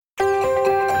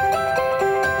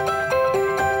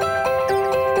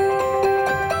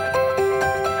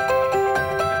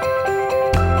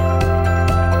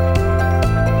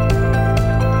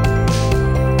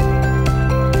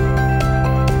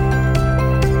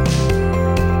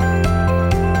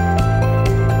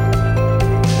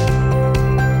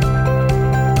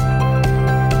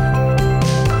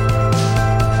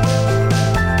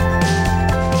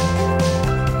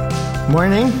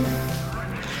morning.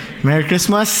 Merry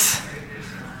Christmas.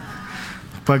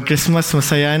 Pag Christmas,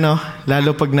 masaya, no?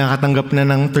 Lalo pag nakatanggap na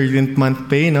ng 13th month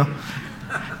pay, no?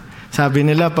 Sabi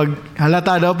nila,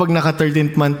 halata daw pag naka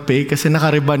 13th month pay kasi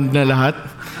naka-reband na lahat.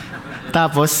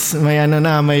 Tapos,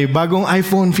 may bagong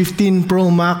iPhone 15 Pro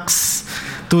Max,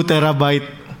 2 terabyte,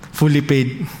 fully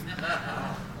paid.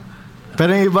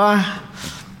 Pero yung iba,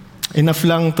 enough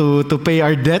lang to pay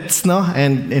our debts, no?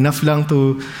 And enough lang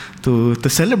to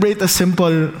celebrate a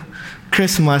simple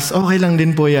Christmas. Okay lang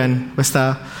din po yan.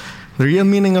 Basta, the real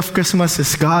meaning of Christmas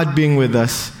is God being with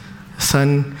us.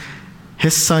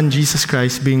 His Son, Jesus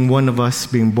Christ, being one of us,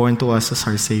 being born to us as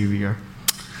our Savior.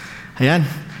 Ayan.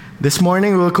 This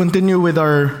morning, we'll continue with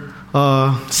our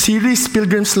series,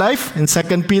 Pilgrim's Life, in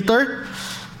 2 Peter.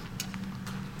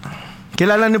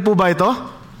 Kilala niyo po ba ito?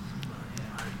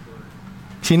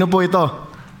 Sino po ito?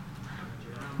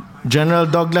 General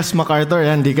Douglas MacArthur.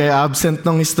 Yan, di kayo absent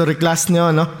ng history class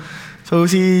niyo, no? So,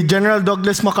 si General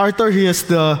Douglas MacArthur, he is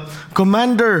the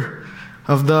commander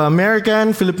of the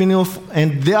American, Filipino,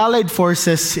 and the Allied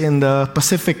forces in the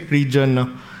Pacific region, no?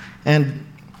 And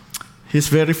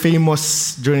he's very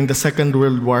famous during the Second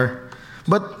World War.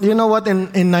 But you know what?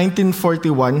 In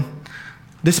 1941,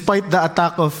 despite the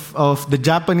attack of the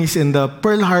Japanese in the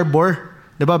Pearl Harbor,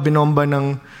 diba, binomba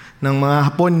ng mga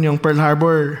Hapon yung Pearl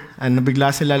Harbor, and nabigla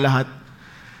sila lahat.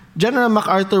 General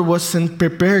MacArthur wasn't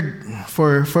prepared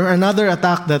for another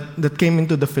attack that came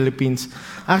into the Philippines.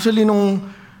 Actually,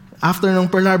 after nung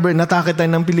Pearl Harbor, natake tayo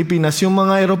ng Pilipinas, yung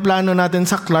mga aeroplano natin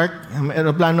sa Clark,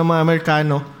 aeroplano mga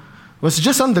Amerikano, was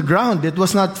just on the ground. It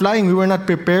was not flying. We were not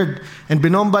prepared. And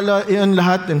binomba yun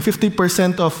lahat, and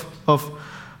 50% of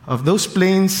those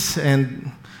planes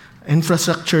and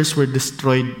infrastructures were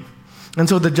destroyed. And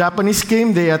so the Japanese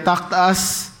came, they attacked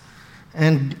us,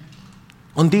 and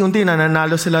unti-unti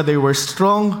nananalo sila. They were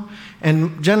strong,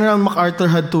 and General MacArthur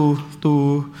had to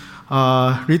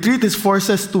retreat his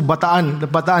forces to Bataan, the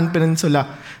Bataan Peninsula.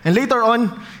 And later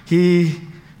on, he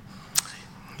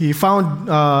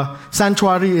found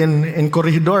sanctuary in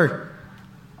Corregidor.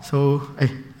 So,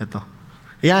 eto.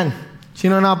 Ayan,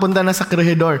 sino nakapunta na sa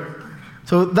Corregidor?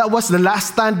 So that was the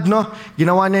last stand, no?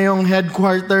 Ginawa niya yung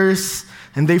headquarters,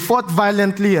 and they fought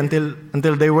violently until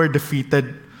they were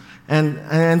defeated.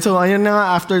 And so ayun na nga,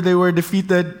 after they were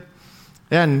defeated,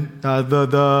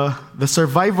 the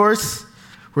survivors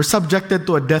were subjected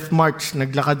to a death march.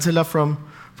 Naglakad sila from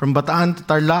Bataan to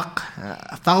Tarlac.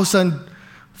 1,000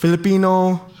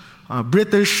 Filipino,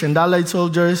 British, and Allied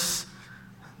soldiers,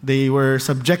 they were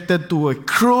subjected to a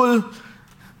cruel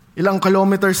ilang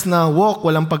kilometers na walk,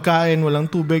 walang pagkain, walang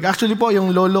tubig. Actually po,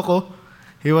 yung lolo ko,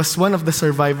 he was one of the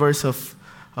survivors of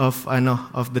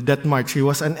the death march. He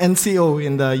was an NCO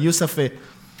in the USAFE,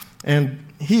 and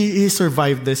he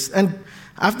survived this. And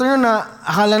after yun,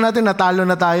 akala natin natalo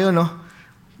na tayo, no?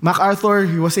 MacArthur,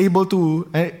 he was able to,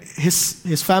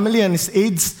 his family and his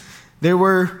aides, they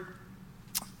were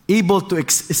able to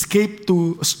escape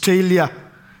to Australia.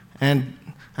 And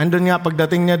andun nga,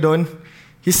 pagdating niya doon,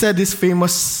 he said his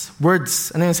famous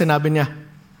words. Ano yung sinabi niya?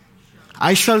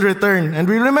 I shall return. And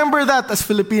we remember that as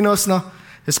Filipinos, no?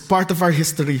 It's part of our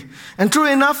history. And true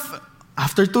enough,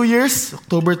 after 2 years,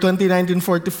 October 20,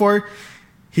 1944,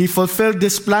 he fulfilled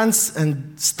his plans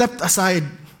and stepped ashore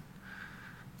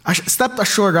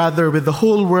with the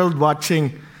whole world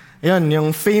watching. Ayan,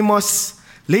 yung famous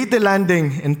Leyte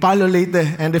landing in Palo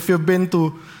Leyte. And if you've been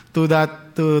to the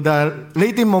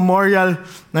Leyte Memorial,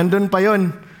 nandun pa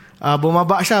yun.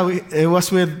 Bumaba siya. It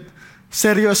was with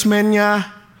Sergio Osmeña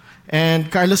and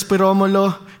Carlos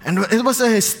Piromulo. And it was a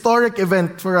historic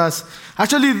event for us.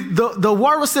 Actually, the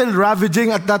war was still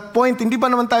ravaging at that point. Hindi pa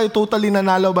naman tayo totally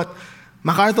nanalo, but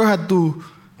MacArthur had to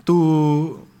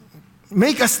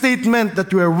make a statement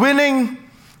that we are winning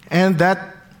and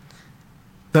that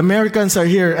the Americans are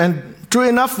here. And true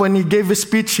enough, when he gave his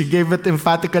speech, he gave it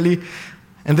emphatically.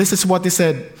 And this is what he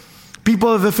said.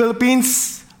 People of the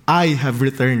Philippines, I have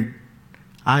returned.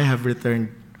 I have returned.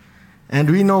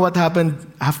 And we know what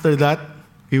happened after that.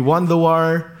 We won the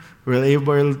war. We were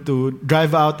able to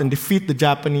drive out and defeat the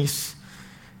Japanese.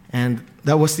 And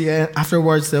that was the end.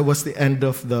 Afterwards, that was the end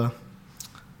of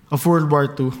World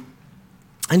War II.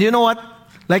 And you know what?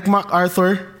 Like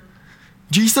MacArthur,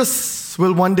 Jesus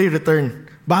will one day return.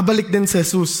 Babalik din si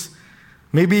Jesus.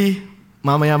 Maybe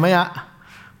mamaya-maya.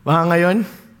 Baka ngayon.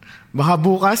 Baka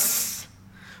bukas.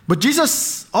 But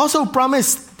Jesus also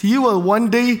promised He will one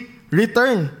day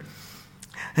return.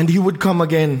 And He would come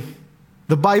again.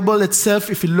 The Bible itself,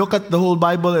 if you look at the whole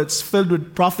Bible, it's filled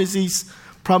with prophecies,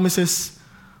 promises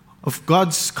of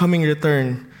God's coming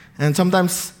return. And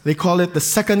sometimes they call it the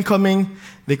second coming.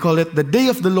 They call it the day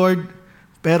of the Lord.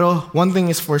 Pero one thing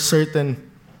is for certain,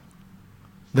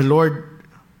 the Lord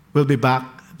will be back.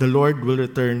 The Lord will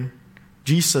return.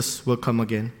 Jesus will come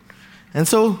again. And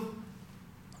so,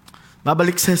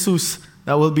 babalik si Jesus.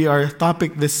 That will be our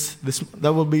topic that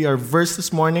will be our verse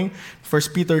this morning.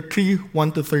 1 Peter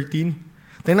 3:1-13.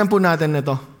 Tingnan po natin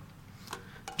ito.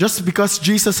 Just because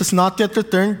Jesus has not yet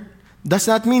returned, does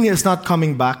not mean He is not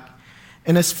coming back.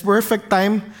 In His perfect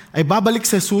time, ay babalik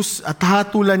si Jesus at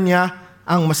hatulan niya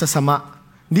ang masasama.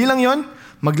 Hindi lang yon,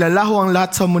 maglalaho ang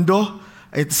lahat sa mundo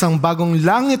ay isang bagong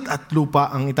langit at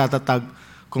lupa ang itatatag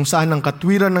kung saan ang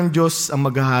katwiran ng Diyos ang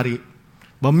maghahari.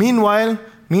 But meanwhile,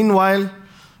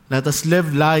 let us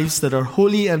live lives that are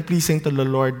holy and pleasing to the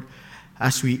Lord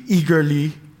as we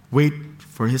eagerly wait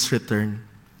for His return.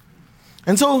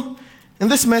 And so, in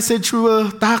this message, we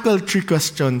will tackle 3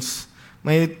 questions.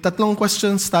 May 3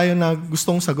 questions tayo na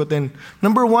gustong sagutin.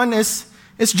 Number 1 is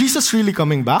Jesus really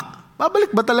coming back?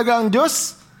 Babalik ba talaga ang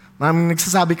Diyos? Maraming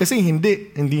nagsasabi kasi,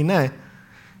 hindi na eh.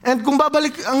 And kung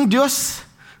babalik ang Diyos,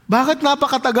 bakit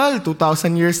napakatagal?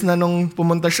 2,000 years na nung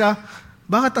pumunta siya.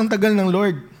 Bakit ang tagal ng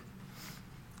Lord?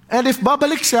 And if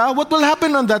babalik siya, what will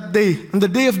happen on that day? On the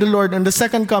day of the Lord, on the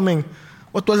second coming?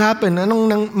 What will happen?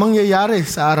 Anong mangyayari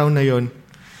sa araw na yon?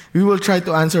 We will try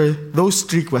to answer those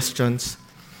 3 questions.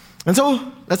 And so,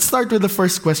 let's start with the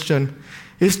first question.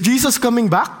 Is Jesus coming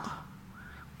back?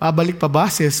 Babalik pa ba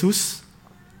si Jesus?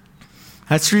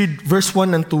 Let's read verse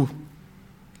 1 and 2.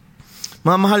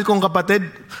 Mga mahal kong kapatid,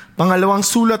 pangalawang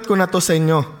sulat ko na to sa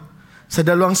inyo. Sa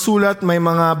dalawang sulat, may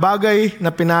mga bagay na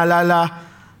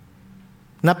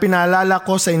pinaalala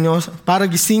ko sa inyo para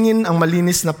gisingin ang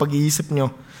malinis na pag-iisip nyo.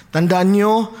 Tandaan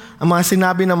nyo ang mga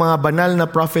sinabi ng mga banal na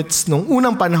prophets noong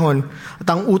unang panahon at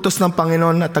ang utos ng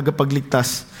Panginoon at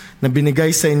tagapagligtas na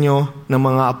binigay sa inyo ng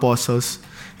mga apostles.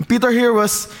 And Peter here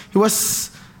was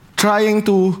trying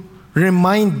to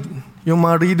remind yung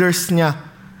mga readers niya,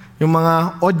 yung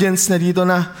mga audience na dito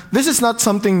na this is not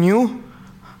something new.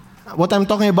 What I'm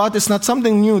talking about is not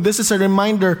something new. This is a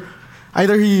reminder.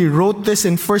 Either he wrote this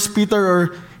in 1 Peter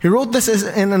or he wrote this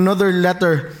in another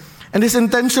letter. And his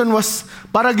intention was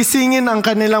para gisingin ang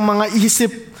kanilang mga isip,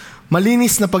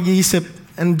 malinis na pag-iisip.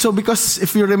 And so because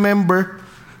if you remember,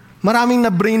 maraming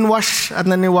na brainwash at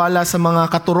naniwala sa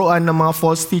mga katuruan ng mga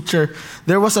false teacher.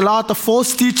 There was a lot of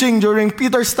false teaching during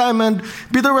Peter's time, and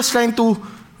Peter was trying to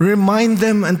remind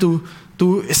them and to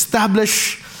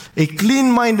establish a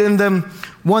clean mind in them,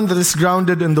 one that is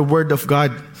grounded in the Word of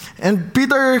God. And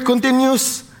Peter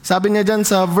continues, sabi niya dyan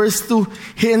sa verse 2,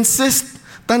 he insists,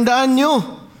 tandaan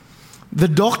nyo, the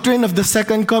doctrine of the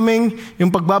second coming, yung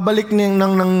pagbabalik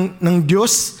ng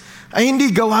Diyos, ay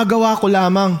hindi gawa-gawa ko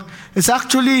lamang. It's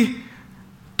actually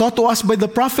taught to us by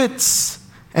the prophets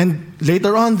and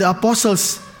later on the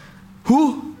apostles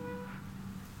who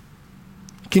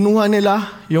kinuha nila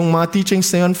yung mga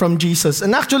teachings na yun from Jesus.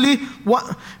 And actually,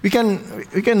 we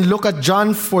can look at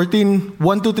John 14:1-3.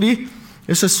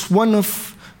 This is one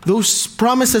of those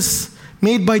promises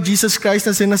made by Jesus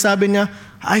Christ na sinasabi niya,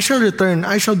 I shall return,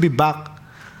 I shall be back.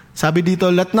 Sabi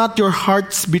dito, let not your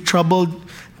hearts be troubled.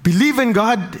 Believe in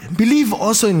God, believe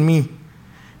also in me.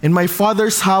 In my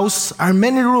Father's house are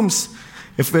many rooms.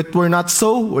 If it were not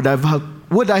so, would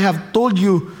I have told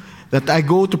you that I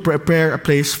go to prepare a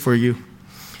place for you?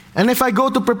 And if I go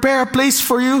to prepare a place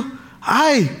for you,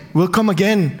 I will come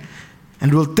again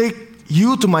and will take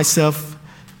you to myself,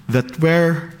 that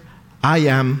where I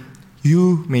am,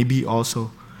 you may be also.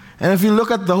 And if you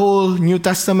look at the whole New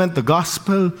Testament, the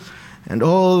Gospel, and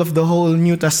all of the whole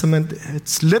New Testament,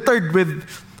 it's littered with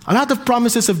a lot of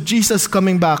promises of Jesus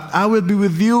coming back. I will be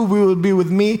with you, we will be with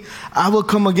me, I will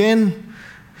come again.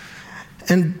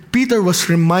 And Peter was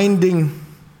reminding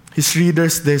his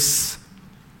readers this.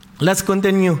 Let's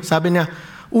continue. Sabi niya,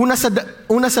 una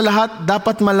sa lahat,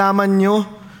 dapat malaman nyo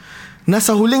na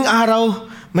sa huling araw,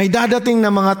 may dadating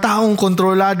na mga taong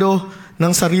kontrolado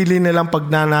ng sarili nilang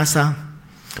pagnanasa.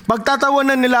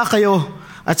 Pagtatawanan nila kayo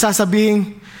at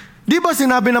sasabihin, di ba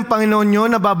sinabi ng Panginoon nyo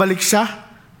na babalik siya?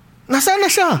 Nasaan na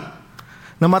siya?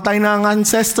 Namatay na ang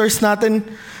ancestors natin,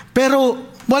 pero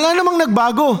wala namang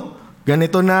nagbago.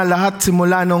 Ganito na lahat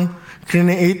simula nung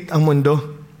create ang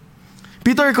mundo.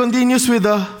 Peter continues with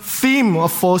the theme of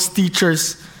false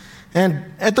teachers.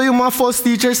 And ito yung mga false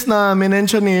teachers na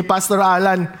minention ni Pastor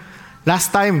Alan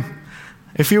last time.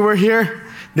 If you were here,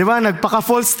 di ba,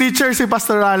 nagpaka-false teacher si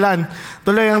Pastor Alan.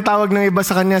 Tuloy ang tawag ng iba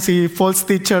sa kanya, si false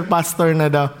teacher pastor na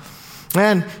daw.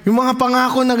 Ayan, yung mga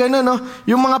pangako na gano'n, no?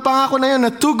 Yung mga pangako na yun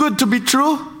na too good to be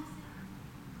true.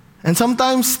 And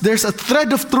sometimes, there's a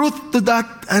thread of truth to that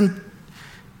and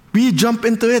we jump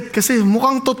into it kasi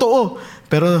mukhang totoo.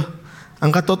 Pero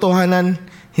ang katotohanan,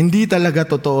 hindi talaga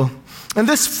totoo. And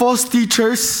these false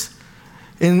teachers,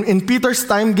 in Peter's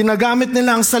time, ginagamit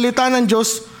nila ang salita ng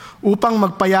Diyos upang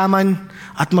magpayaman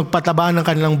at magpataba ng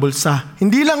kanilang bulsa.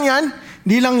 Hindi lang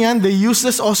yan. They use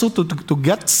this also to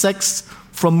get sex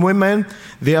from women.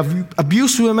 They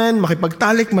abuse women,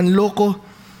 makipagtalik, manloko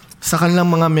sa kanilang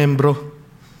mga membro.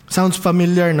 Sounds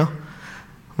familiar, no?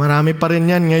 Marami pa rin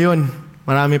yan ngayon.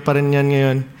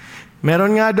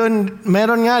 Meron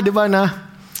nga, di ba,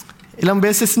 na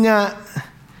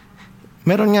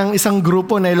meron nga isang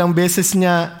grupo na ilang beses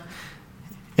niya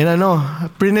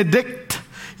predict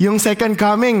yung second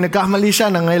coming. Nagkamali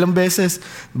siya ng ilang beses.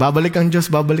 Babalik ang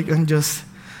Diyos.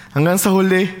 Hanggang sa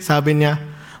huli, sabi niya,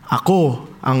 ako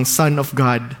ang Son of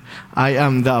God. I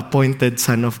am the appointed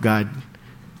Son of God.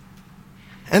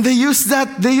 And they use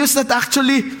that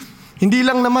actually, hindi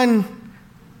lang naman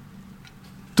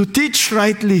to teach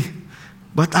rightly,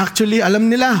 but actually, alam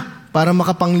nila, para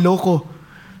makapangloko,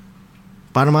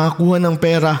 para makakuha ng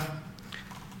pera,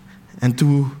 and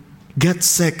to get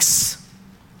sex.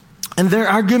 And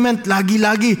their argument,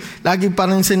 lagi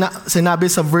parang sinabi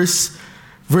sa verse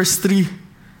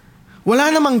 3,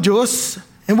 wala namang Diyos,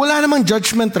 and wala namang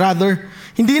judgment rather.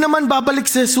 Hindi naman babalik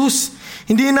si Jesus.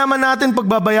 Hindi naman natin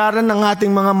pagbabayaran ng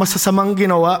ating mga masasamang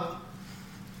ginawa.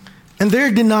 And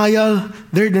their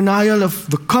denial of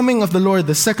the coming of the Lord,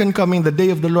 the second coming, the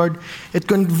day of the Lord, it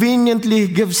conveniently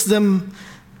gives them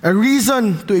a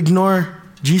reason to ignore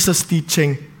Jesus'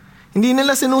 teaching. Hindi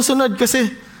nila sinusunod kasi,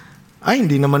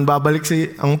 hindi naman babalik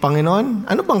ang Panginoon.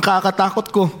 Ano bang kakatakot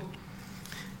ko?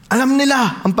 Alam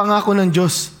nila ang pangako ng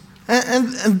Diyos.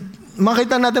 And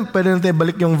makita natin, pwede natin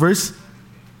balik yung verse.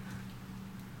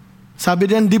 Sabi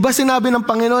din, di ba sinabi ng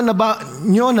Panginoon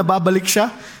na babalik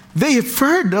siya? They've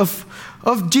heard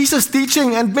of Jesus'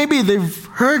 teaching, and maybe they've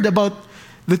heard about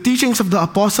the teachings of the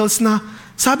apostles na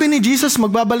sabi ni Jesus,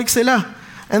 magbabalik sila.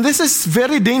 And this is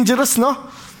very dangerous, no?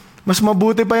 Mas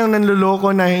mabuti pa yung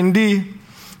nanluloko na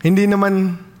hindi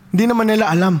naman nila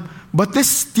alam. But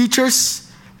these teachers,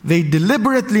 they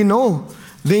deliberately know.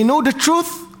 They know the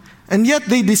truth, and yet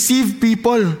they deceive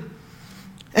people.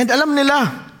 And alam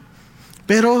nila,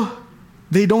 pero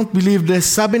they don't believe this.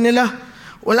 Sabi nila,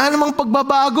 wala namang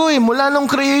pagbabago mula nung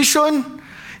creation.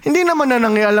 Hindi naman na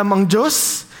nangyalam ang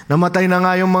Diyos. Namatay na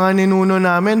nga yung mga ninuno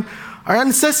namin. Our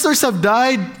ancestors have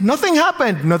died. Nothing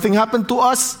happened. Nothing happened to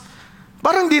us.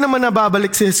 Parang di naman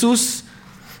nababalik si Jesus.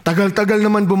 Tagal-tagal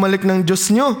naman bumalik ng Diyos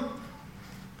nyo.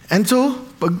 And so,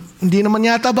 pag hindi naman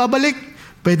yata babalik,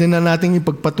 pwede na nating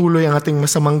ipagpatuloy ang ating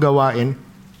masamang gawain.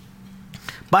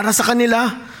 Para sa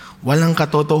kanila, walang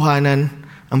katotohanan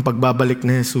ang pagbabalik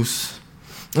ni Jesus.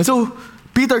 And so,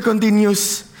 Peter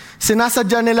continues,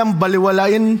 sinasadya nilang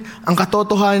baliwalain ang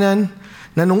katotohanan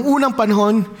na nung unang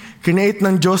panahon, kinreate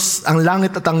ng Diyos ang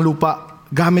langit at ang lupa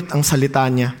gamit ang salita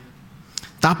niya.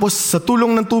 Tapos sa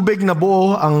tulong ng tubig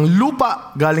nabuo ang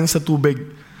lupa galing sa tubig.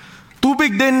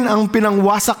 Tubig din ang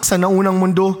pinangwasak sa naunang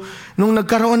mundo nung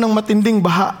nagkaroon ng matinding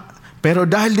baha. Pero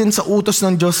dahil din sa utos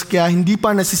ng Diyos, kaya hindi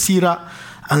pa nasisira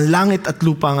ang langit at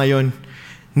lupa ngayon.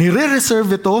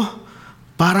 Nire-reserve ito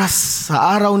para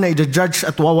sa araw na i-judge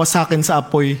at wawasakin sa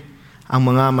apoy ang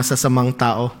mga masasamang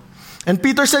tao. And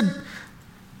Peter said,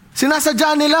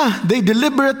 sinasadya nila, they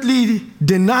deliberately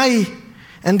deny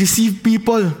and deceive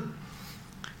people.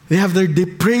 They have their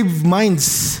depraved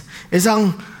minds.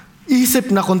 Isang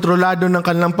isip na kontrolado ng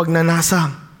kanilang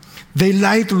pagnanasa. They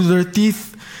lie through their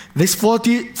teeth. These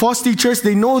false teachers,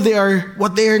 they know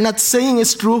what they are not saying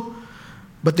is true,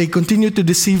 but they continue to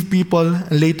deceive people,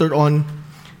 and later on,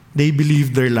 they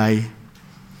believe their lie.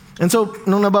 And so,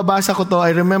 nung nababasa ko to,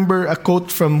 I remember a quote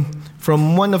from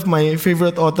one of my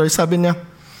favorite authors. Sabi niya,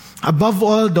 above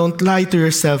all, don't lie to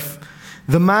yourself.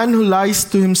 The man who lies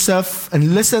to himself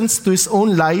and listens to his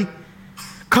own lie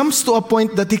comes to a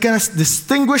point that he cannot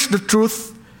distinguish the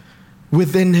truth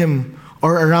within him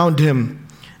or around him,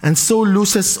 and so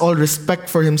loses all respect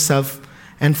for himself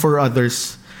and for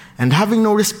others. And having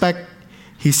no respect,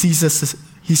 he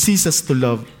ceases to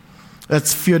love.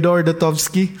 That's Fyodor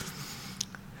Dostoevsky.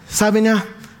 Sabi niya,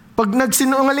 pag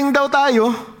nagsinungaling daw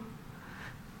tayo,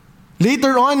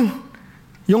 later on,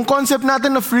 yung concept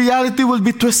natin of reality will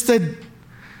be twisted.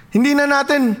 Hindi na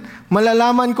natin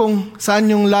malalaman kung saan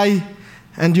yung lie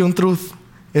and yung truth.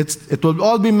 It will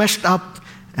all be meshed up,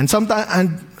 and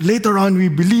later on we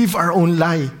believe our own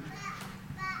lie.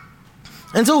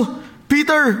 And so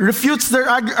Peter refutes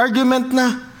their argument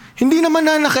na hindi naman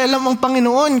na nakialam ang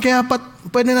Panginoon, kaya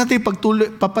pwede natin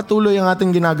papatuloy ang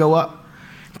ating ginagawa.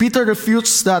 Peter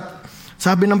refutes that.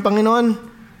 Sabi ng Panginoon,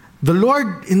 the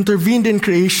Lord intervened in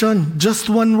creation, just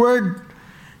one word,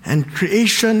 and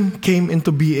creation came into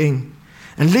being.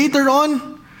 And later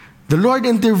on, The Lord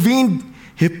intervened.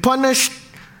 He punished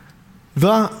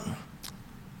the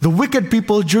wicked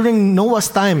people during Noah's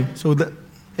time. So,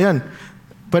 ayan,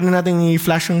 pwede natin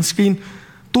i-flash ang screen.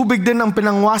 Tubig din ang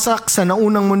pinangwasak sa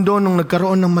naunang mundo nung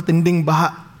nagkaroon ng matinding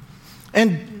baha.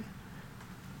 And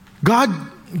God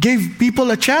gave people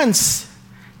a chance.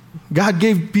 God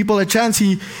gave people a chance.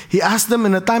 He asked them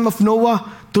in the time of Noah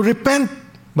to repent.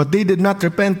 But they did not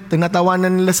repent.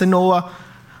 Tinatawanan nila sa Noah,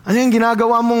 ano yung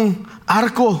ginagawa mong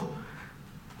arko?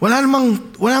 Wala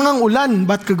ngang ulan.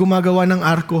 Ba't ka gumagawa ng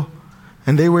arko?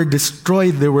 And they were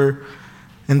destroyed. They were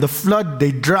in the flood.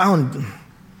 They drowned.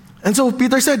 And so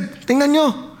Peter said, tingnan nyo,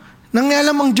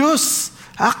 nangyalam ang Diyos.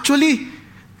 Actually,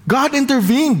 God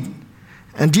intervened.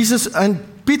 And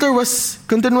Peter was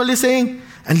continually saying,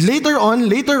 and later on,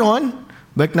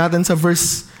 back natin sa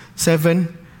verse 7,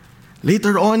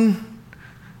 later on,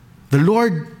 the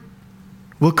Lord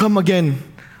will come again.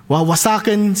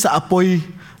 Wawasakin sa apoy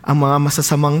ang mga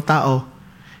masasamang tao.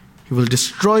 He will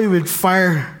destroy with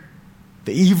fire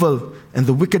the evil and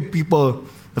the wicked people,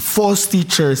 the false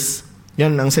teachers.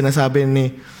 Yan ang sinasabi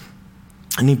ni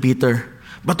Peter.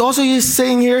 But also he is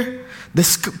saying here,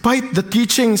 despite the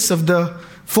teachings of the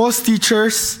false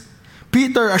teachers,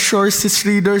 Peter assures his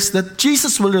readers that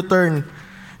Jesus will return.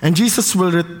 And Jesus'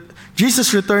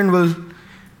 return will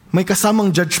may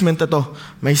kasamang judgment ito.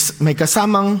 May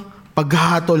kasamang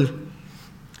paghahatol.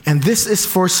 And this is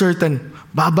for certain.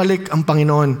 Babalik ang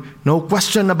Panginoon. No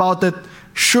question about it.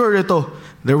 Sure ito.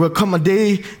 There will come a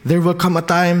day, there will come a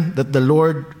time that the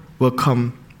Lord will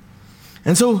come.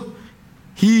 And so,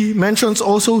 he mentions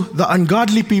also the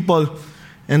ungodly people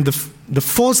and the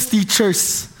false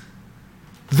teachers.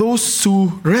 Those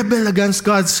who rebel against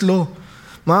God's law.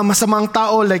 Mga masamang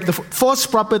tao like the false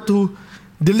prophet who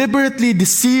deliberately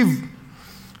deceive.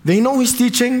 They know his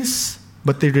teachings,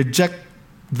 but they reject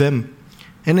them.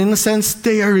 And in a sense,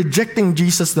 they are rejecting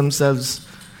Jesus themselves.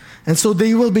 And so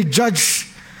they will be judged.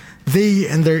 They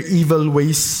and their evil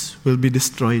ways will be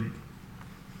destroyed.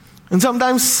 And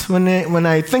sometimes when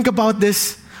I think about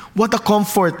this, what a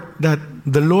comfort that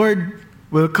the Lord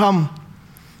will come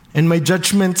and may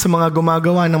judgment sa mga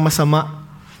gumagawa ng masama.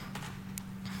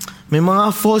 May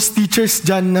mga false teachers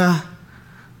dyan na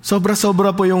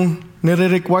sobra-sobra po yung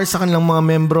nire-require sa kanilang mga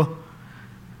membro.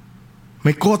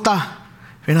 May quota,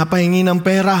 pinapahingi ng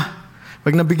pera.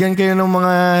 Pag nabigyan kayo ng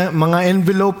mga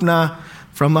envelope na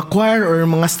from a choir or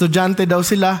mga estudyante daw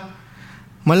sila,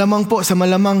 malamang po sa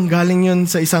malamang galing yun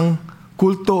sa isang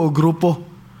kulto o grupo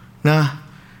na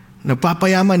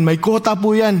nagpapayaman. May quota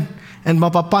po yan and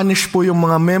mapapunish po yung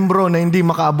mga membro na hindi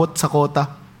makaabot sa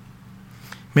quota.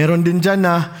 Meron din dyan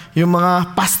na yung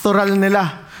mga pastoral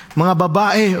nila, mga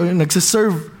babae o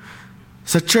nagsiserve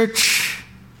sa church,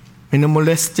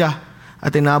 minamolestya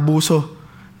at inaabuso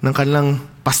ng kanilang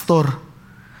pastor.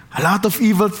 A lot of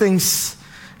evil things.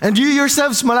 And you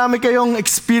yourselves, marami kayong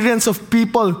experience of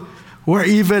people who are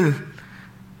evil.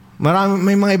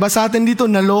 May mga iba sa atin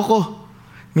dito naloko.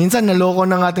 Minsan naloko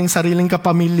ng ating sariling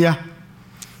kapamilya.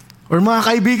 Or mga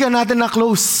kaibigan natin na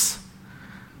close.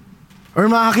 Or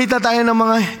makakita tayo ng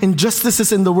mga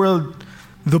injustices in the world.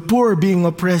 The poor being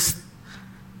oppressed.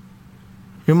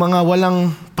 Yung mga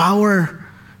walang power,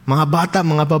 mga bata,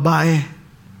 mga babae,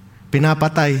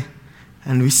 pinapatay.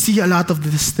 And we see a lot of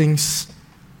these things.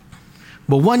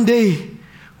 But one day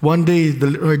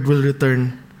the Lord will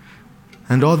return.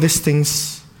 And all these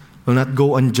things will not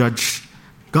go unjudged.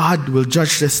 God will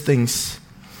judge these things.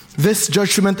 This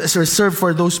judgment is reserved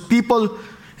for those people,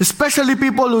 especially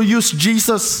people who use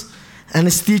Jesus and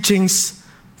his teachings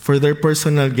for their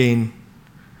personal gain.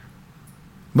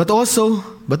 But also,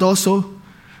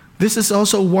 this is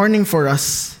also a warning for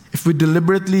us. If we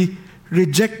deliberately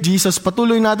reject Jesus,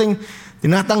 patuloy nating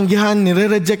tinatanggihan,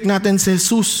 nire-reject natin si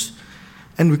Jesus,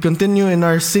 and we continue in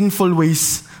our sinful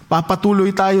ways,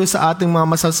 papatuloy tayo sa ating mga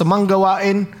masasamang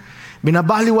gawain,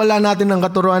 binabaliwala natin ang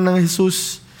katuruan ng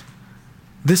Jesus.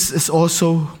 This is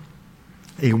also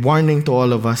a warning to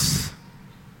all of us.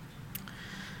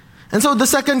 And so the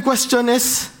second question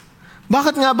is,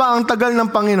 bakit nga ba ang tagal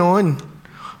ng Panginoon?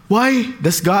 Why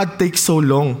does God take so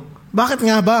long? Bakit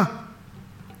nga ba?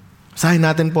 Sahin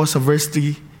natin po sa verse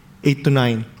 3,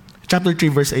 8-9. Chapter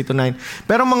 3, verse 8-9.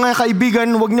 Pero mga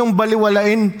kaibigan, huwag niyong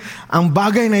baliwalain ang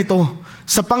bagay na ito.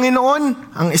 Sa Panginoon,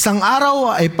 ang isang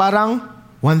araw ay parang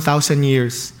 1,000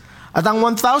 years. At ang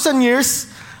 1,000 years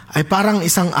ay parang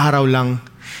isang araw lang.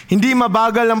 Hindi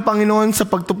mabagal ang Panginoon sa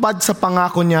pagtupad sa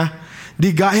pangako niya,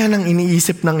 di gaya ng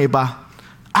iniisip ng iba.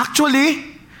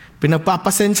 Actually,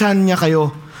 pinagpapasensyahan niya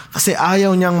kayo kasi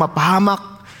ayaw niyang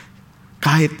mapahamak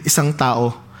kahit isang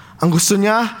tao. Ang gusto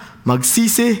niya,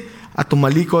 magsisi at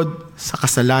tumalikod sa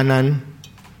kasalanan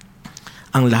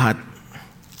ang lahat.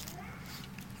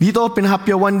 Dito,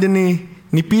 pinahapyawan din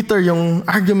ni Peter yung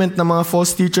argument ng mga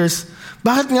false teachers.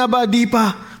 Bakit nga ba di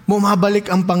pa bumabalik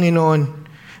ang Panginoon?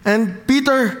 And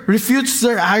Peter refutes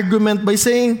their argument by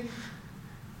saying,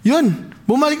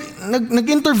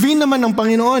 nag-intervene naman ang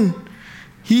Panginoon.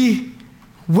 He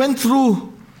went through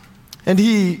and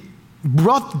He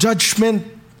brought judgment.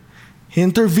 He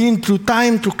intervened through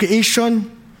time, through creation.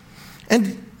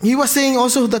 And He was saying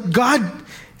also that God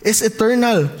is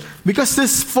eternal. Because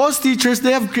these false teachers,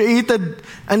 they have created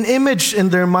an image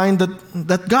in their mind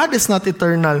that God is not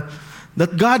eternal,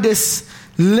 that God is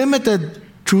limited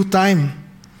through time.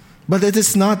 But it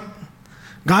is not.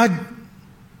 God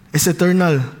is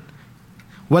eternal.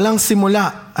 Walang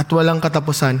simula at walang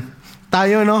katapusan.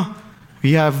 Tayo,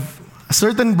 we have a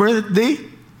certain birthday.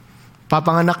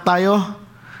 Papanganak tayo.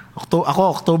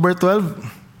 Ako, October 12.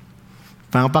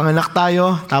 Panganak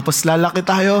tayo, tapos lalaki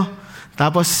tayo,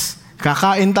 tapos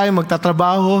kakain tayo,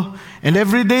 magtatrabaho, and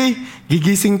every day,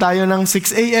 gigising tayo ng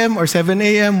 6 a.m. or 7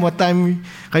 a.m. What time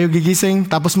kayo gigising?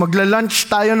 Tapos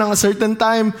magla-lunch tayo ng a certain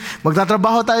time,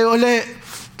 magtatrabaho tayo uli.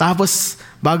 Tapos,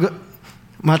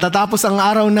 matatapos ang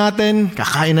araw natin,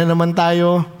 kakain na naman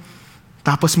tayo.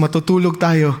 Tapos matutulog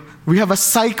tayo. We have a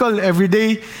cycle every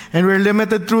day, and we're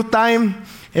limited through time.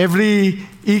 Every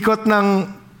ikot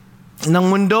ng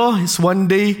mundo is one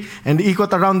day, and the ikot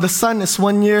around the sun is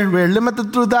 1 year. We're limited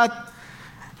through that.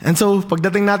 And so,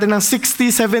 pagdating natin ng 60,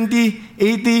 70,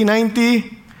 80,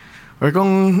 90, or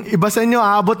kung iba sa inyo,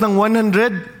 aabot ng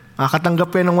 100, makatanggap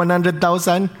kayo ng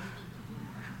 100,000.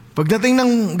 Pagdating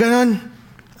ng ganon,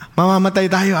 mamamatay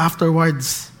tayo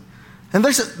afterwards. And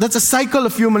that's a cycle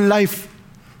of human life.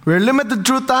 We're limited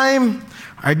through time.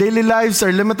 Our daily lives are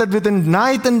limited within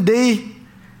night and day,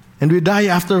 and we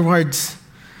die afterwards.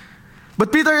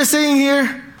 But Peter is saying here,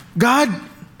 God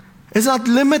is not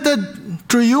limited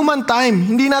through human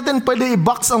time. Hindi natin pwede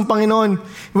i-box ang Panginoon.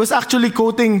 He was actually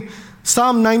quoting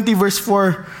Psalm 90 verse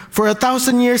 4. For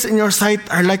 1,000 years in your sight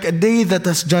are like a day that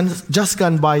has just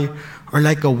gone by, or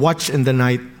like a watch in the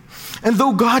night. And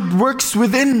though God works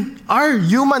within our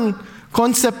human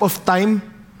concept of time,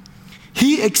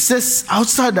 He exists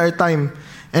outside our time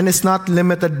and is not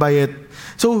limited by it.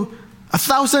 So,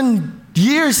 1,000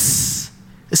 years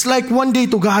it's like 1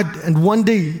 day to God, and 1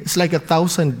 day is like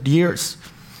 1,000 years.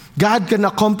 God can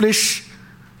accomplish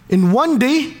in 1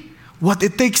 day what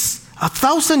it takes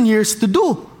 1,000 years to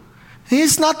do. He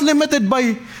is not limited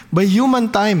by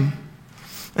human time.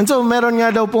 And so, meron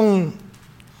nga daw pong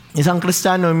isang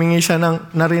Kristiyano, humingi siya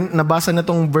nabasa na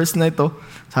tong verse na ito.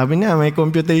 Sabi niya, may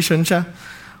computation siya.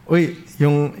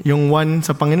 Yung 1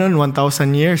 sa Panginoon,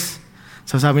 1,000 years.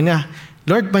 So sabi niya,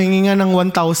 Lord, pahingi nga ng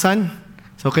 1,000.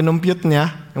 So, kinumpute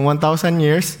niya, yung 1,000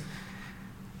 years,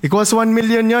 equals 1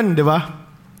 million yun, di ba?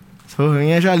 So,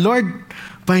 hingi siya, Lord,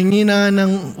 pahingi na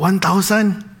ng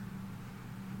 1,000.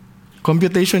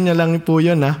 Computation niya lang po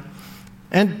yun, ha?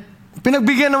 And,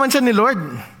 pinagbigyan naman siya ni Lord.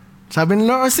 Sabi ni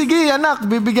Lord, sige, anak,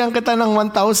 bibigyan kita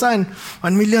ng 1,000.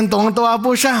 1 million, tuwang-tuwa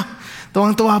po siya.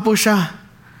 Tuwang-tuwa po siya.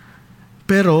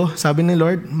 Pero, sabi ni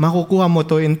Lord, makukuha mo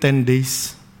to in 10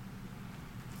 days.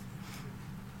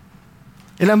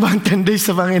 Ilan ba ang 10 days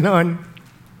sa Panginoon?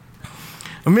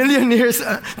 1,000,000 years,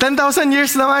 10,000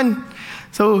 years naman.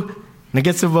 So,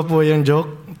 nagets ba po yung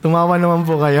joke? Tumawa naman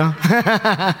po kayo.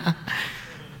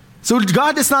 So,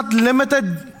 God is not limited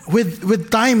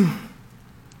with time.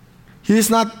 He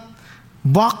is not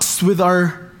boxed with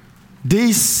our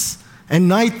days and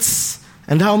nights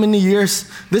and how many years.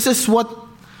 This is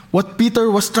what Peter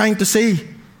was trying to say.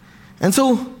 And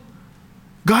so,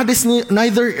 God is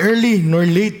neither early nor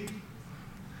late.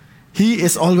 He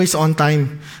is always on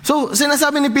time. So,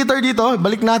 sinasabi ni Peter dito,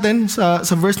 balik natin sa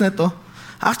verse na ito.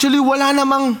 Actually, wala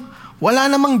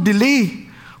namang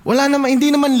delay.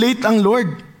 Hindi naman late ang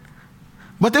Lord.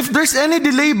 But if there's any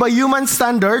delay by human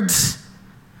standards,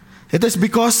 it is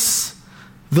because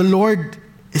the Lord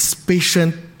is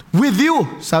patient with you,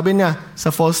 sabi niya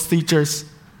sa false teachers.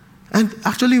 And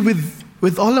actually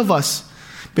with all of us.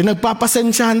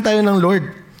 Pinagpapasensyahan tayo ng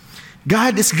Lord.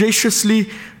 God is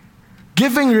graciously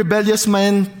giving rebellious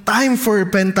men time for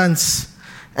repentance.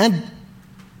 And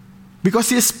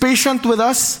because He is patient with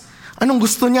us, anong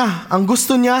gusto niya? Ang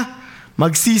gusto niya,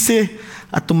 magsisi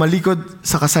at tumalikod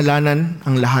sa kasalanan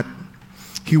ang lahat.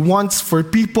 He wants for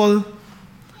people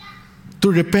to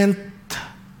repent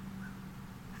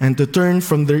and to turn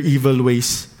from their evil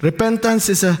ways.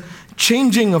 Repentance is a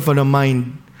changing of the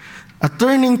mind, a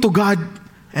turning to God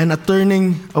and a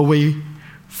turning away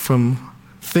from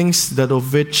things that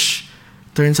of which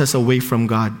turns us away from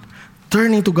God.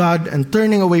 Turning to God and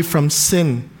turning away from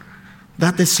sin.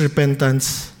 That is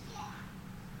repentance.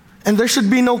 And there should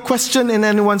be no question in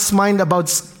anyone's mind about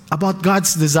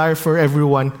God's desire for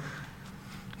everyone.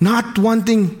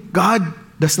 God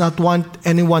does not want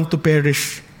anyone to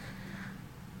perish.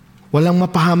 Walang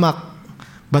mapahamak,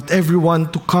 but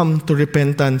everyone to come to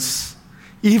repentance.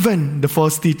 Even the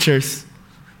false teachers.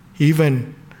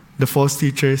 Even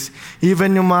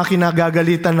yung mga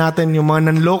kinagagalitan natin, yung mga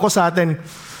nanloko sa atin,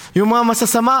 yung mga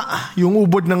masasama, yung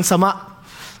ubod ng sama.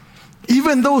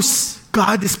 Even those,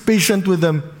 God is patient with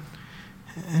them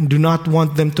and do not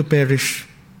want them to perish.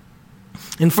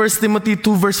 In 1 Timothy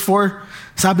 2 verse 4,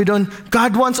 sabi doon,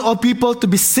 God wants all people to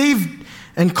be saved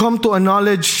and come to a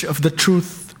knowledge of the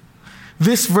truth.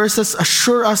 These verses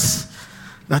assure us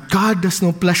that God has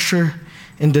no pleasure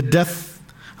in the death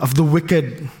of the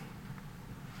wicked.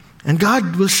 And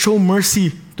God will show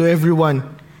mercy to everyone,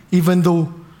 even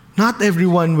though not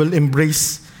everyone will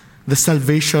embrace the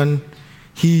salvation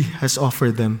He has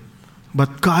offered them.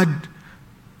 But God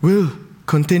will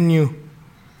continue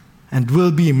and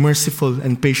will be merciful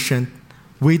and patient,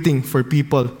 waiting for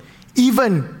people,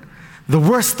 even the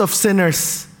worst of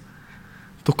sinners,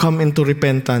 to come into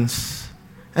repentance.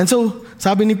 And so,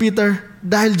 sabi ni Peter,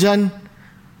 dahil dyan,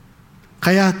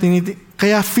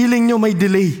 kaya feeling nyo may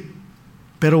delay,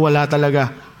 pero wala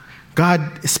talaga.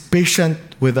 God is patient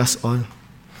with us all.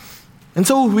 And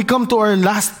so, we come to our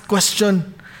last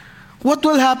question. What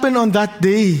will happen on that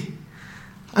day?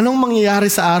 Anong mangyayari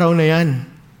sa araw na yan?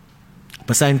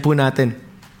 Basahin po natin.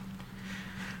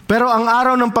 Pero ang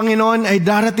araw ng Panginoon ay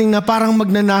darating na parang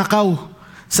magnanakaw.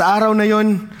 Sa araw na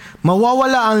yon,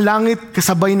 mawawala ang langit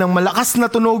kasabay ng malakas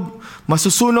na tunog,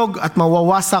 masusunog at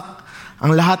mawawasak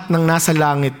ang lahat ng nasa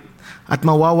langit, at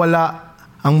mawawala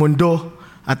ang mundo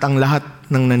at ang lahat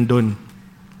ng nandun.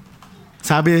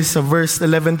 Sabi sa verse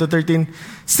 11 to 13,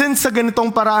 since sa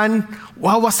ganitong paraan,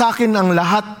 wawasakin ang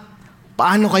lahat,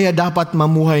 paano kaya dapat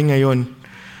mamuhay ngayon?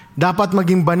 Dapat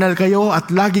maging banal kayo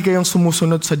at lagi kayong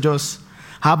sumusunod sa Diyos,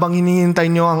 habang hinihintay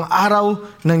nyo ang araw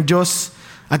ng Diyos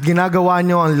at ginagawa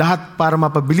nyo ang lahat para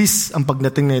mapabilis ang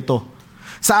pagdating na ito.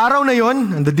 Sa araw na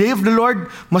yon, on the day of the Lord,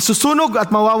 masusunog at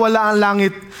mawawala ang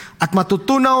langit at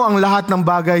matutunaw ang lahat ng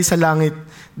bagay sa langit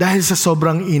dahil sa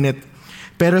sobrang init.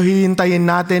 Pero hihintayin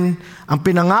natin ang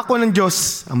pinangako ng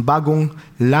Diyos, ang bagong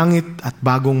langit at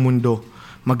bagong mundo.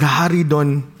 Maghahari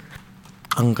doon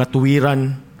ang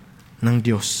katuwiran ng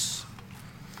Diyos.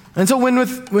 And so when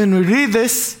we read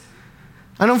this,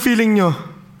 anong feeling nyo?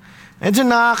 Medyo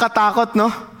nakakatakot, no?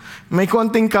 May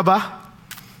konting kaba.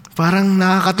 Parang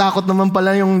nakakatakot naman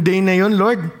pala yung day na yun,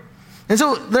 Lord. And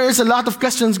so there is a lot of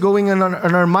questions going on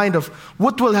our mind of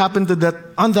what will happen to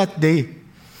on that day.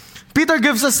 Peter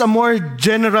gives us a more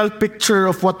general picture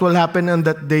of what will happen on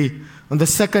that day, on the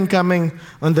second coming,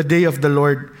 on the day of the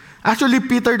Lord. Actually,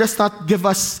 Peter does not give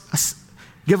us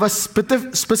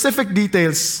specific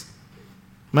details.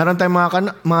 Meron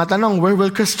tayong mga tanong, where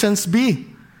will Christians be?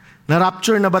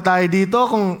 Na-rapture na ba tayo dito?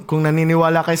 Kung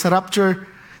naniniwala kayo sa rapture,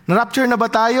 na-rapture na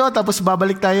ba tayo? Tapos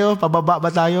babalik tayo? Pababa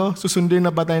ba tayo? Susundin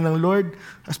na ba tayo ng Lord?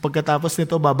 Tapos pagkatapos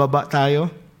nito, bababa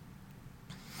tayo?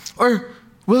 Or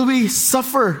will we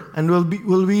suffer and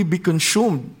will we be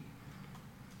consumed?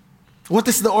 What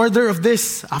is the order of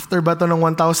this? After ba ito ng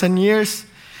 1,000 years?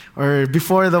 Or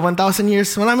before the 1,000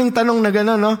 years? Maraming tanong na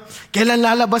gano'n, no? Kailan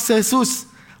lalabas si Jesus?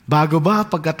 Bago ba?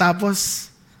 Pagkatapos?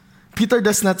 Peter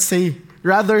does not say.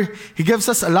 Rather, he gives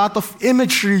us a lot of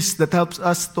imageries that helps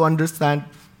us to understand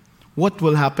what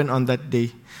will happen on that day.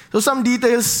 So some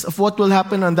details of what will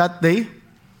happen on that day.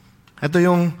 Ito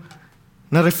yung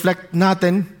na-reflect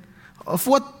natin of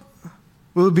what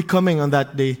will be coming on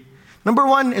that day. Number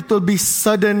one, it will be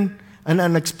sudden and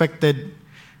unexpected.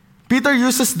 Peter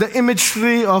uses the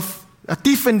imagery of a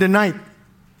thief in the night.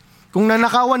 Kung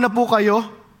nanakawan na po kayo,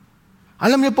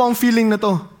 alam niyo po ang feeling na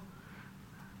to.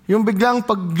 Yung biglang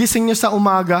paggising nyo sa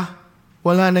umaga,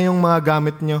 wala na yung mga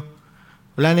gamit nyo.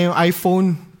 Wala na yung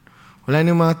iPhone. Wala na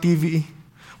yung mga TV.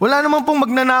 Wala naman pong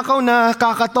magnanakaw na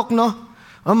kakatok, no?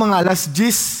 O mga alas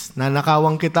 10,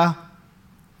 nanakawang kita.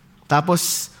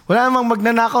 Tapos, wala namang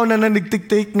magnanakaw na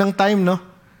nanigtik-take ng time, no?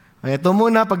 Ito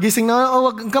muna, pagising na,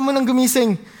 wag ka munang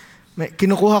gumising.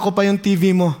 Kinukuha ko pa yung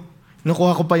TV mo.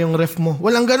 Kinukuha ko pa yung ref mo.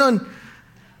 Walang ganon.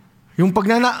 Yung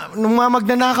nung mga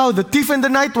magnanakaw, the thief in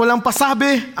the night, walang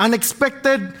pasabi,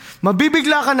 unexpected,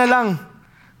 mabibigla ka na lang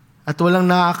at walang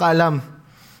nakakaalam.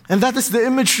 And that is the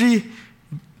imagery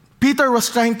Peter was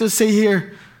trying to say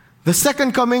here. The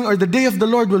second coming or the day of the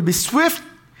Lord will be swift,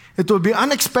 it will be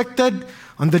unexpected,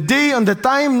 on the day, on the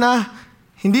time na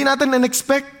hindi natin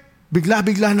in-expect,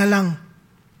 bigla-bigla na lang.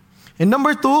 And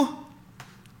number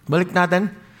 2, balik natin,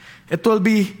 it will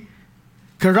be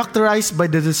characterized by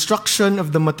the destruction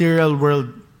of the material world.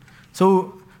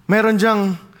 So, meron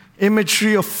diyang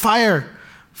imagery of fire.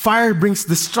 Fire brings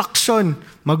destruction.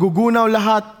 Magugunaw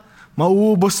lahat.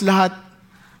 Mauubos lahat.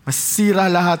 Masisira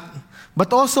lahat.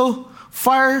 But also,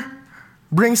 fire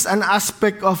brings an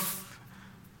aspect of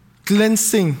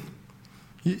cleansing.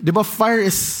 Di ba, fire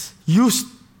is used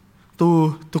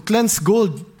to cleanse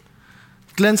gold,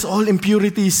 cleanse all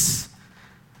impurities.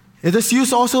 It is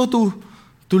used also to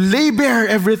lay bare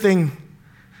everything,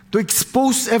 to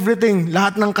expose everything,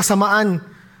 lahat ng kasamaan.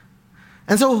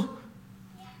 And so,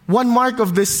 one mark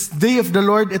of this day of the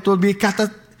Lord, it will be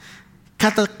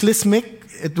cataclysmic.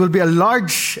 It will be a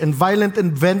large and violent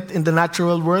event in the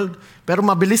natural world. Pero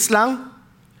mabilis lang.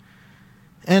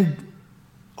 And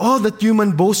all that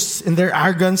human boasts in their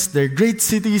arrogance, their great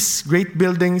cities, great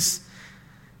buildings,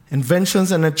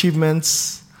 inventions and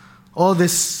achievements, all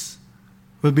this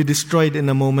will be destroyed in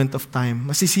a moment of time.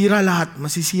 Masisira lahat,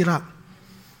 masisira.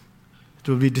 It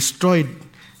will be destroyed.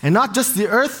 And not just the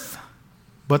earth,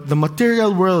 but the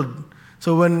material world.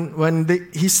 So when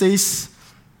he says,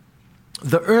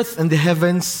 the earth and the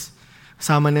heavens,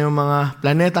 kasama na yung mga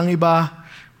planetang iba,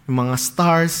 yung mga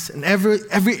stars, and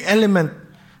every element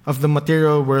of the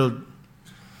material world.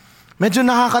 Medyo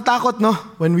nakakatakot, no,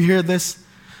 when we hear this.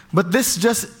 But this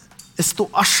just is to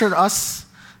usher us.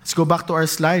 Let's go back to our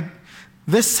slide.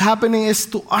 This happening is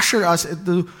to usher us. It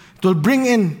will bring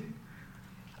in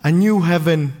a new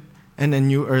heaven and a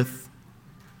new earth.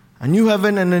 A new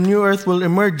heaven and a new earth will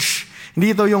emerge.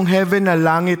 Hindi ito yung heaven na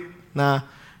langit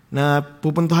na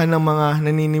pupuntahan ng mga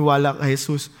naniniwala kay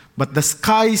Jesus. But the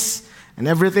skies and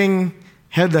everything,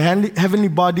 the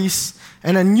heavenly bodies,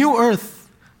 and a new earth,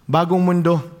 bagong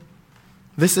mundo.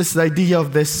 This is the idea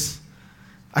of this.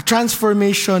 A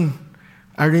transformation,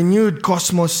 a renewed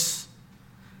cosmos.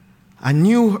 A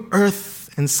new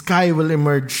earth and sky will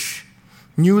emerge.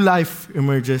 New life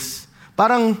emerges.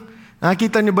 Parang,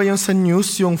 nakita niyo ba yung sa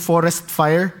news, yung forest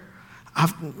fire?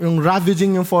 Yung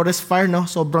ravaging yung forest fire, no?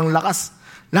 Sobrang lakas.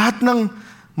 Lahat ng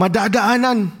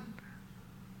madadaanan,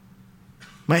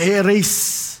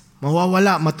 ma-erase,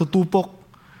 mawawala, matutupok.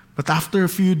 But after a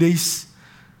few days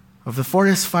of the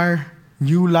forest fire,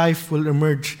 new life will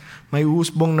emerge. May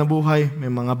uusbong na buhay, may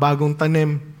mga bagong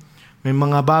tanim, may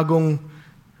mga bagong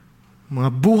mga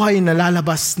buhay na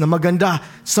lalabas na maganda,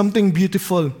 something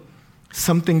beautiful,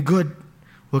 something good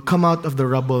will come out of the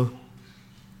rubble.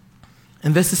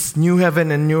 And this is new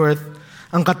heaven and new earth.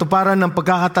 Ang katuparan ng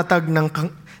pagkakatatag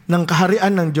ng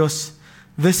kaharian ng Diyos.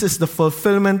 This is the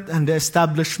fulfillment and the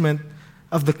establishment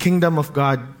of the kingdom of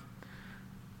God.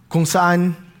 Kung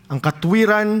saan ang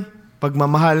katwiran,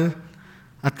 pagmamahal,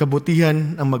 at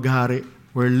kabutihan ang maghari.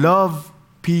 Where love,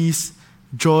 peace,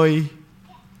 joy,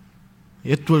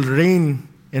 it will reign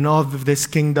in all of this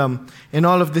kingdom, in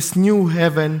all of this new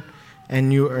heaven and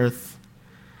new earth.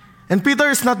 And Peter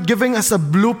is not giving us a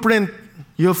blueprint.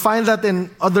 You'll find that in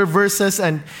other verses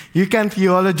and you can't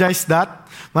theologize that.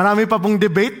 Marami pa pong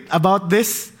debate about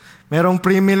this. Merong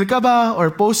pre-meal ka ba or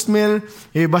post-meal?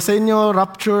 Iba sa inyo,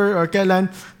 rapture or kailan?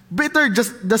 Peter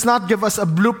just does not give us a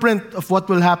blueprint of what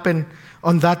will happen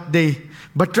on that day.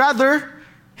 But rather,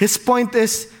 his point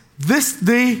is, this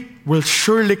day will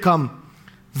surely come.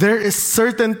 There is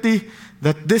certainty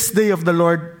that this day of the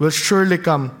Lord will surely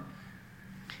come.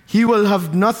 He will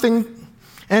have nothing,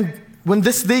 and when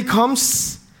this day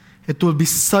comes, it will be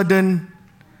sudden,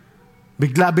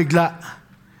 bigla-bigla,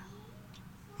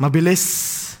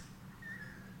 mabilis,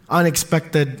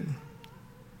 unexpected.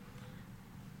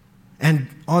 And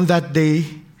on that day,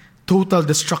 total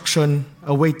destruction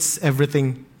awaits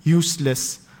everything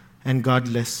useless and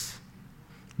godless.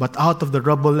 But out of the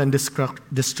rubble and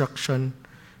destruction,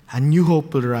 a new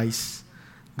hope will rise.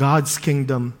 God's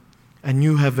kingdom, a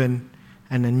new heaven,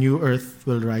 and a new earth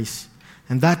will rise.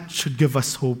 And that should give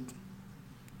us hope.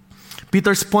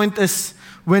 Peter's point is,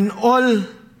 when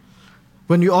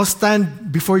we all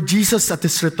stand before Jesus at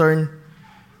His return,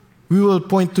 we will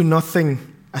point to nothing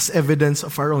as evidence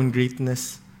of our own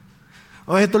greatness.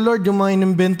 O eto Lord, yung mga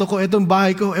inimbento ko, etong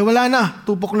bahay ko, wala na,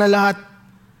 tupok na lahat.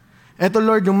 Eto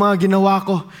Lord, yung mga ginawa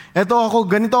ko,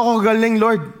 ganito ako galing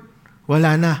Lord,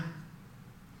 wala na.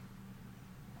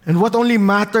 And what only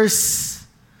matters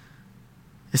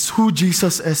is who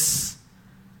Jesus is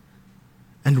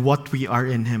and what we are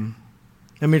in Him.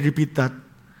 Let me repeat that.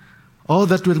 All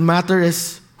that will matter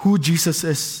is who Jesus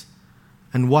is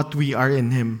and what we are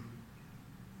in Him.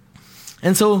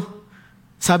 And so,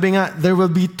 sabi nga, there will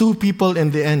be two people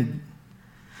in the end.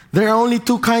 There are only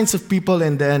two kinds of people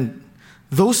in the end.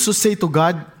 Those who say to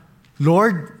God,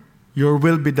 Lord, your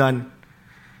will be done.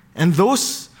 And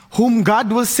those whom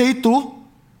God will say to,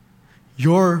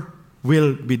 your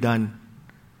will be done.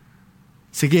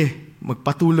 Sige,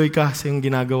 magpatuloy ka sa iyong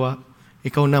ginagawa.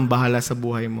 Ikaw na ang bahala sa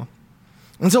buhay mo.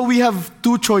 And so we have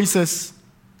two choices.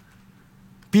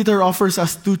 Peter offers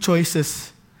us two choices.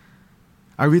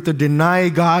 Are we to deny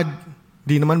God?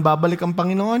 Di naman babalik ang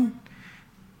Panginoon.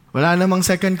 Wala namang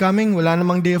second coming, wala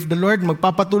namang day of the Lord.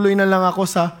 Magpapatuloy na lang ako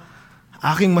sa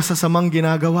aking masasamang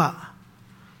ginagawa.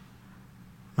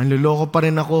 Manluloko pa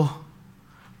rin ako.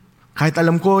 Kahit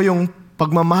alam ko yung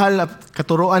pagmamahal at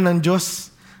katuruan ng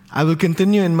Diyos, I will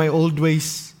continue in my old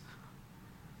ways.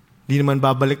 Di naman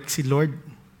babalik si Lord.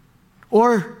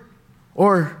 Or,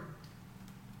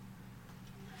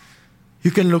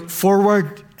 you can look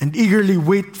forward and eagerly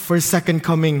wait for His second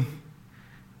coming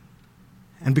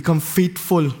and become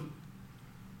faithful.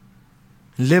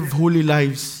 Live holy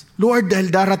lives. Lord, dahil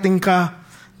darating ka.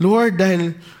 Lord,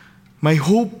 dahil my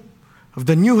hope of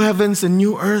the new heavens and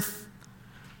new earth.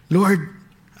 Lord,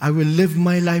 I will live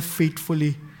my life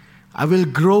faithfully. I will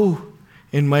grow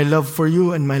in my love for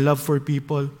you and my love for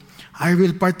people. I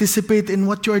will participate in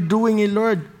what you are doing,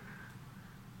 Lord.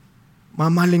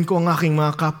 Mamahalin ko ang aking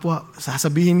mga kapwa.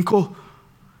 Sasabihin ko.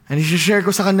 And i-share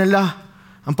ko sa kanila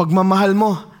ang pagmamahal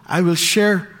mo. I will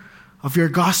share of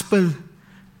your gospel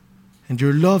and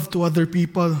your love to other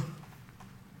people.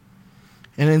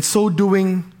 And in so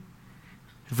doing,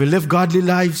 if we live godly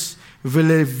lives, if we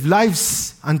live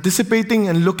lives anticipating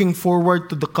and looking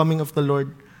forward to the coming of the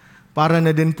Lord, para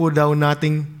na din po daw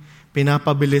nating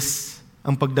pinapabilis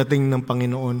ang pagdating ng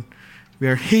Panginoon. We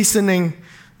are hastening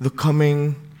the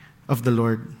coming of the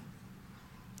Lord.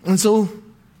 And so,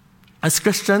 as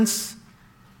Christians,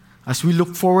 as we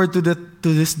look forward to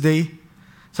this day,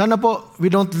 sana po we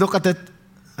don't look at it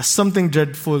as something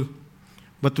dreadful,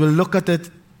 but we'll look at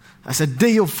it as a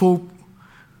day of hope.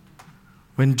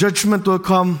 When judgment will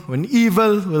come, when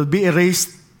evil will be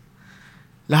erased,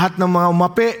 lahat ng mga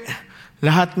umapi,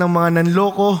 lahat ng mga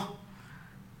nanloko,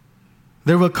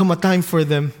 there will come a time for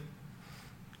them.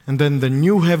 And then the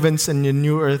new heavens and the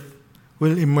new earth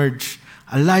will emerge.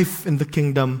 A life in the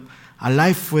kingdom, a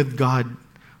life with God,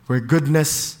 where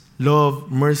goodness,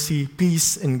 love, mercy,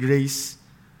 peace, and grace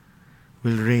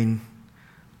will reign.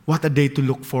 What a day to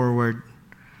look forward.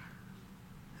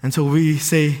 And so we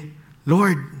say,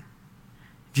 Lord,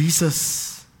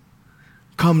 Jesus,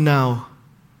 come now.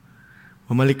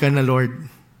 Bumalik ka na, Lord.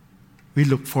 We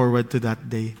look forward to that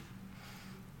day.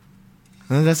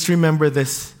 And let's remember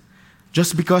this.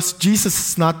 Just because Jesus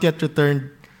is not yet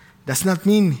returned, does not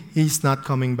mean He's not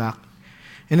coming back.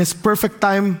 In His perfect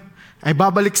time, ay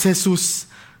babalik si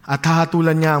Jesus at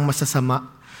hahatulan niya ang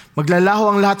masasama.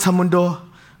 Maglalaho ang lahat sa mundo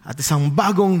at isang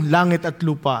bagong langit at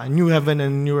lupa, new heaven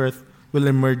and new earth will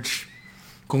emerge,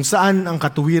 kung saan ang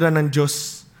katuwiran ng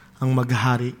Diyos ang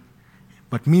maghahari.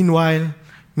 But meanwhile,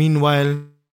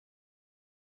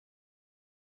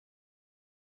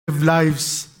 live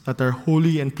lives that are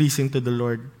holy and pleasing to the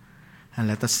Lord, and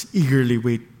let us eagerly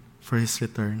wait for His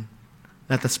return.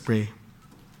 Let us pray.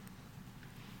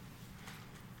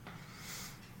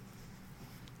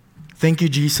 Thank you,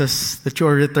 Jesus, that you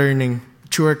are returning,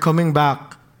 that you are coming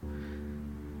back.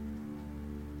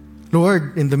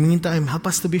 Lord, in the meantime, help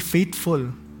us to be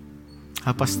faithful.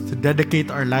 Help us to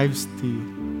dedicate our lives to you.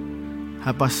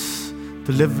 Help us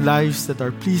to live lives that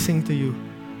are pleasing to you.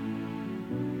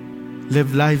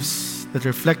 Live lives that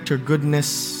reflect your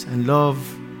goodness and love,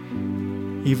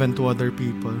 even to other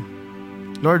people.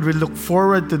 Lord, we look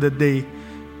forward to the day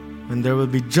when there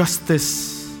will be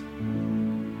justice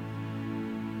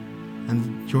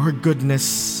and your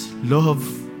goodness, love,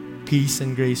 peace,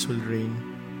 and grace will reign.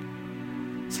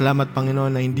 Salamat,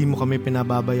 Panginoon, na hindi mo kami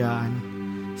pinababayaan.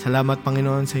 Salamat,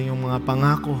 Panginoon, sa iyong mga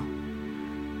pangako.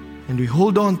 And we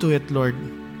hold on to it, Lord,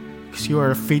 because you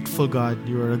are a faithful God.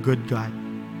 You are a good God.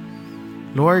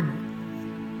 Lord,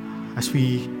 as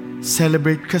we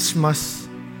celebrate Christmas,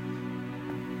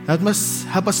 that must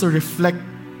help us to reflect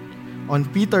on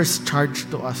Peter's charge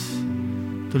to us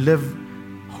to live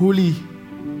holy,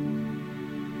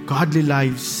 godly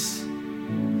lives.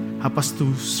 Help us to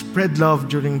spread love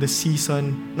during the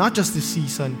season, not just the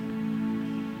season.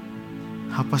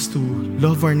 Help us to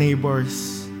love our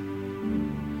neighbors.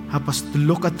 Help us to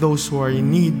look at those who are in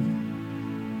need.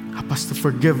 Help us to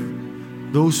forgive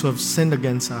those who have sinned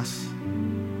against us.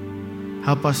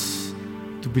 Help us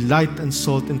to be light and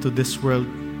salt into this world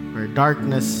where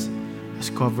darkness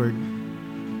is covered.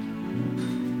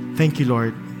 Thank you,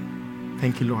 Lord.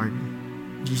 Thank you, Lord.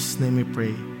 In Jesus' name we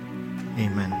pray.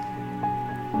 Amen.